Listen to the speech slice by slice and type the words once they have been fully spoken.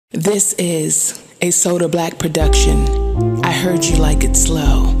This is a Soda Black production. I heard you like it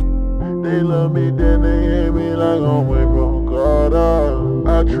slow. They love me, then they hate me like I'm way from God.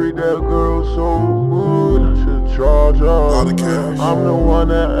 I treat that girl so good, I should charge her. I'm the one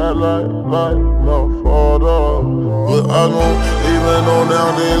that act like my father, but I don't even know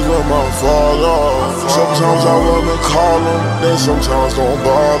nowadays what my father. Sometimes I wanna call him, then sometimes don't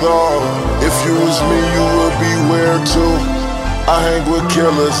bother. If you was me, you would be weird too. I hang with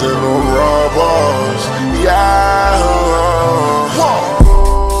killers and no robbers. Yeah.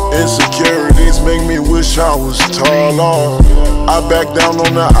 Insecurities make me wish I was taller. I back down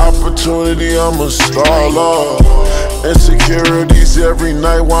on the opportunity, I'm a staller. Insecurities every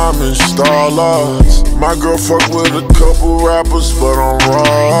night while I'm in Starlords. My girl fuck with a couple rappers, but I'm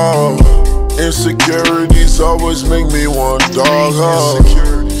raw. Insecurities always make me want dog her.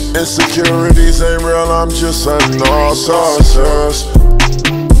 Insecurities ain't real, I'm just a narcissist.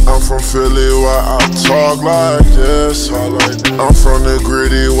 I'm from Philly, why I talk like this. I'm from the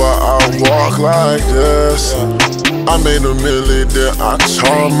gritty, why I walk like this. I made a million, then I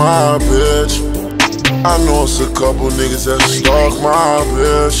taught my bitch. I know it's a couple niggas that stalk my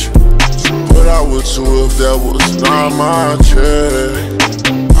bitch, but I would too if that was not my chick.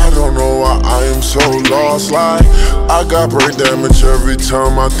 I don't know why I am so lost, like I got brain damage every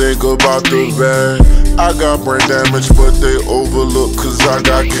time I think about the bag. I got brain damage but they overlook cause I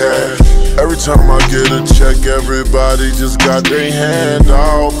got cash. Every time I get a check everybody just got their hand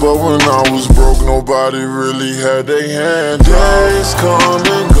out, but when I was broke nobody really had their hand out. Days come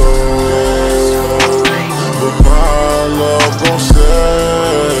and go, but my love gon' stay.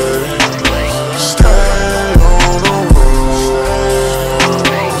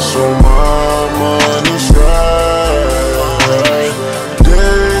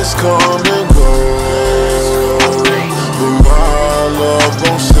 Come and go, but my love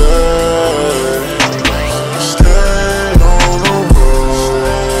gon' stay. Stay on the road,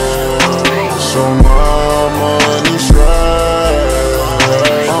 so my money's right.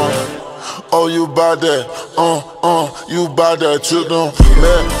 Oh, you buy that, you buy that. You don't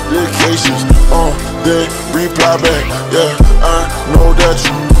medications, then reply back. Yeah, I know that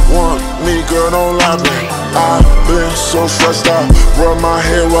you want me, girl, don't lie back. I've been so stressed out, run my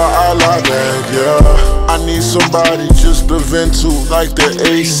hair while I lie back, yeah. I need somebody just to vent to, like the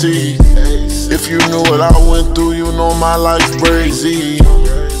AC. If you knew what I went through, you know my life crazy.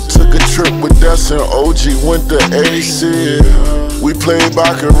 Took a trip with Des and OG, went to AC. We played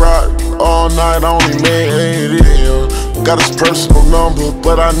baccarat all night, I only made 80. Got his personal number,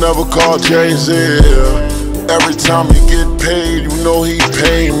 but I never called Jay-Z. Every time he get paid, you know he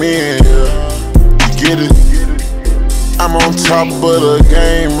pay me. Get it? I'm on top of the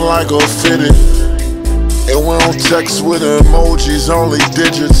game like a fitted. And we don't text with emojis, only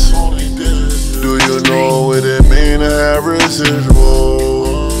digits. Do you know what it mean to have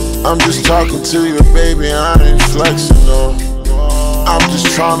residual? I'm just talking to you, baby, I ain't flexing, no. I'm just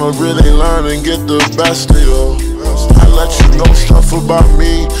trying to really learn and get the best of you. I let you know stuff about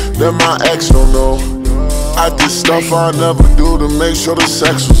me that my ex don't know. I did stuff I never do to make sure the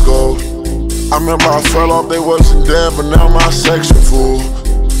sex was gold. I remember I fell off, they wasn't there, but now my section full.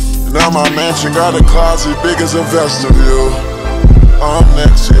 Now my mansion got a closet big as a vestibule. I'm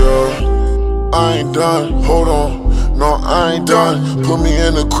next year. I ain't done, hold on, no I ain't done. Put me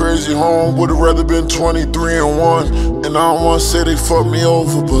in a crazy home, would've rather been 23 and 1. And I don't wanna say they fucked me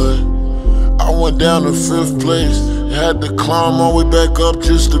over, but I went down to 5th place. Had to climb all the way back up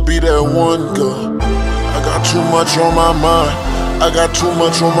just to be that one girl. I got too much on my mind, I got too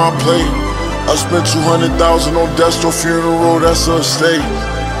much on my plate. I spent 200,000 on Destro funeral, that's a estate.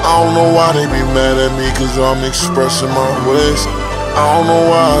 I don't know why they be mad at me, cause I'm expressing my ways. I don't know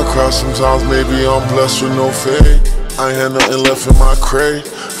why I cry sometimes, maybe I'm blessed with no fade. I ain't had nothing left in my crate,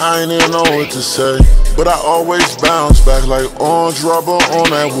 I ain't even know what to say. But I always bounce back like orange rubber on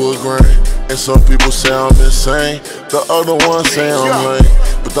that wood grain. And some people say I'm insane, the other ones say I'm lame.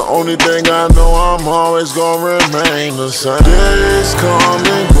 But the only thing I know, I'm always gonna remain the same. Days come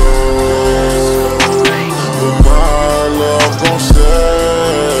and go, but my love gon' stay.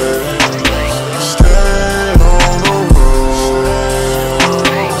 Stay on the road,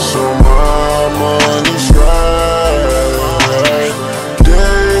 so my money's right.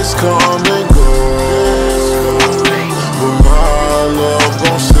 Days come and go, but my love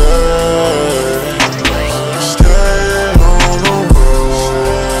gon' stay. Stay on the road,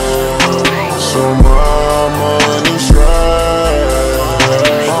 so my money's right.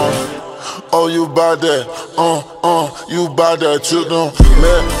 Oh, you buy that, you buy that. You don't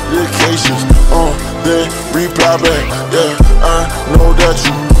medications, then reply back. Yeah, I know that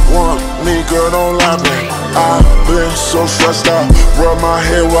you want me, girl, don't lie back. I've been so stressed out, rub my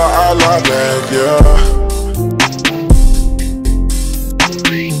head while I lie back, yeah.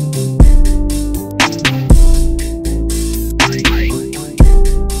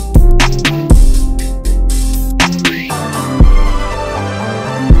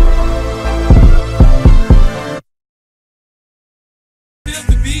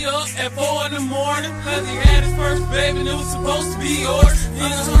 At 4 in the morning, cause he had his first baby and it was supposed to be yours.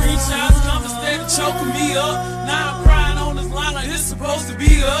 Niggas screenshots, numbers steady choking me up. Now I'm crying on this line like it's supposed to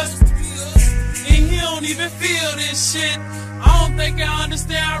be us. And he don't even feel this shit. I don't think I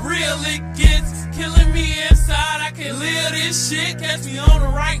understand how real it gets. Killing me inside, I can't live this shit. Catch me on the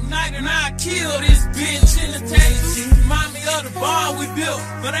right night and I kill this bitch in the taxi. Remind me of the bond we built,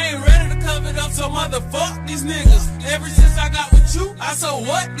 but I ain't ready to cover it up, so motherfuck these niggas. Ever since I got with you, I so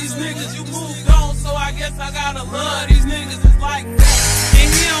what these niggas? You moved on, so I guess I gotta love these niggas. It's like that. And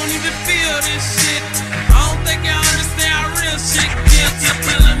he don't